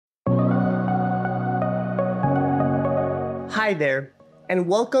Hi there, and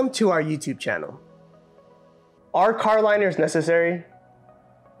welcome to our YouTube channel. Are car liners necessary?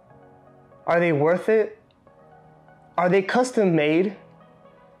 Are they worth it? Are they custom made?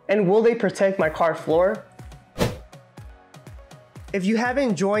 And will they protect my car floor? If you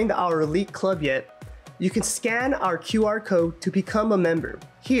haven't joined our Elite Club yet, you can scan our QR code to become a member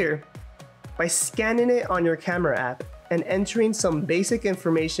here by scanning it on your camera app and entering some basic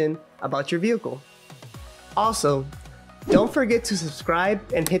information about your vehicle. Also, don't forget to subscribe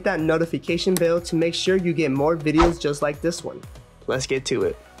and hit that notification bell to make sure you get more videos just like this one. Let's get to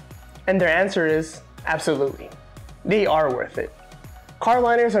it. And their answer is absolutely. They are worth it. Car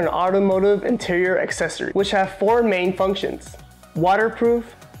liners are an automotive interior accessory which have four main functions: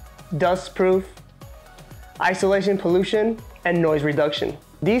 waterproof, dustproof, isolation pollution, and noise reduction.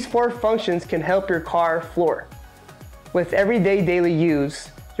 These four functions can help your car floor. With everyday daily use,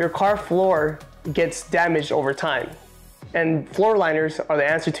 your car floor gets damaged over time, and floor liners are the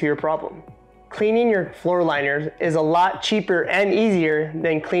answer to your problem. Cleaning your floor liners is a lot cheaper and easier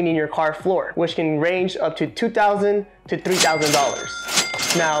than cleaning your car floor, which can range up to $2,000 to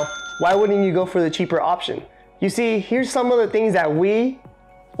 $3,000. Now, why wouldn't you go for the cheaper option? You see, here's some of the things that we,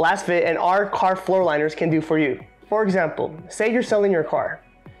 Lasfit, and our car floor liners can do for you. For example, say you're selling your car,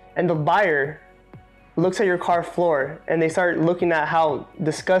 and the buyer looks at your car floor and they start looking at how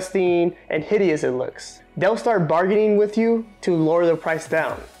disgusting and hideous it looks. They'll start bargaining with you to lower the price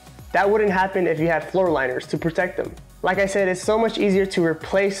down. That wouldn't happen if you had floor liners to protect them. Like I said, it's so much easier to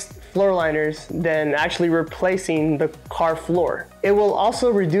replace floor liners than actually replacing the car floor. It will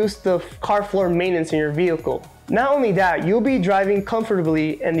also reduce the car floor maintenance in your vehicle. Not only that, you'll be driving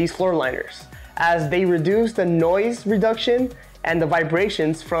comfortably in these floor liners, as they reduce the noise reduction and the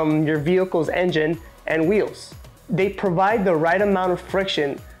vibrations from your vehicle's engine and wheels. They provide the right amount of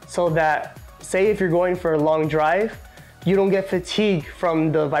friction so that, say if you're going for a long drive, you don't get fatigued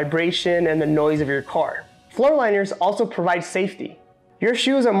from the vibration and the noise of your car. Floor liners also provide safety. Your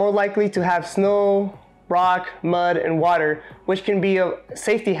shoes are more likely to have snow, rock, mud, and water, which can be a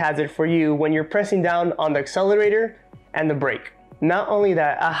safety hazard for you when you're pressing down on the accelerator and the brake. Not only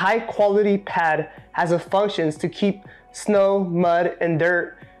that, a high quality pad has the functions to keep snow, mud, and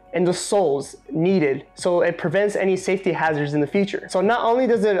dirt in the soles needed, so it prevents any safety hazards in the future. So not only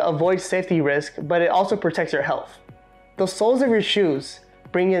does it avoid safety risk, but it also protects your health. The soles of your shoes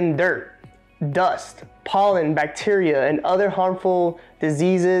bring in dirt, dust, pollen, bacteria, and other harmful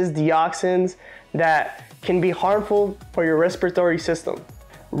diseases, dioxins that can be harmful for your respiratory system.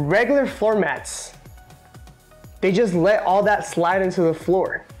 Regular floor mats, they just let all that slide into the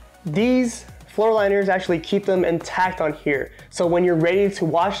floor. These floor liners actually keep them intact on here. So when you're ready to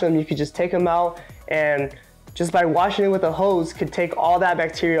wash them, you could just take them out, and just by washing it with a hose could take all that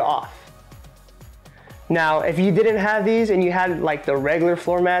bacteria off. Now, if you didn't have these and you had like the regular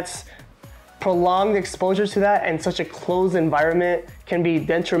floor mats, prolonged exposure to that and such a closed environment can be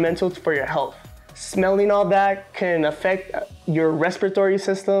detrimental for your health. Smelling all that can affect your respiratory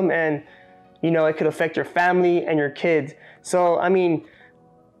system, and it could affect your family and your kids. So, I mean,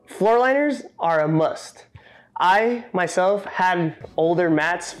 floor liners are a must. I myself had older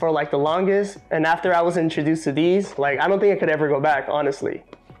mats for like the longest, and after I was introduced to these, I don't think I could ever go back, honestly.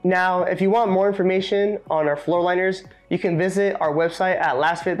 Now, if you want more information on our floor liners, you can visit our website at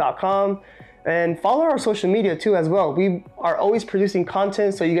lasfit.com and follow our social media too as well. We are always producing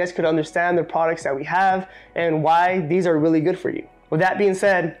content so you guys could understand the products that we have and why these are really good for you. With that being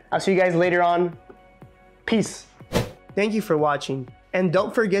said, I'll see you guys later on. Peace. Thank you for watching. And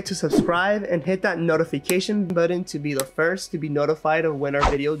don't forget to subscribe and hit that notification button to be the first to be notified of when our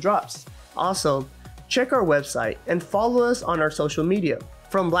video drops. Also, check our website and follow us on our social media.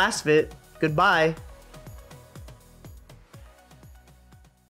 From Lasfit, goodbye.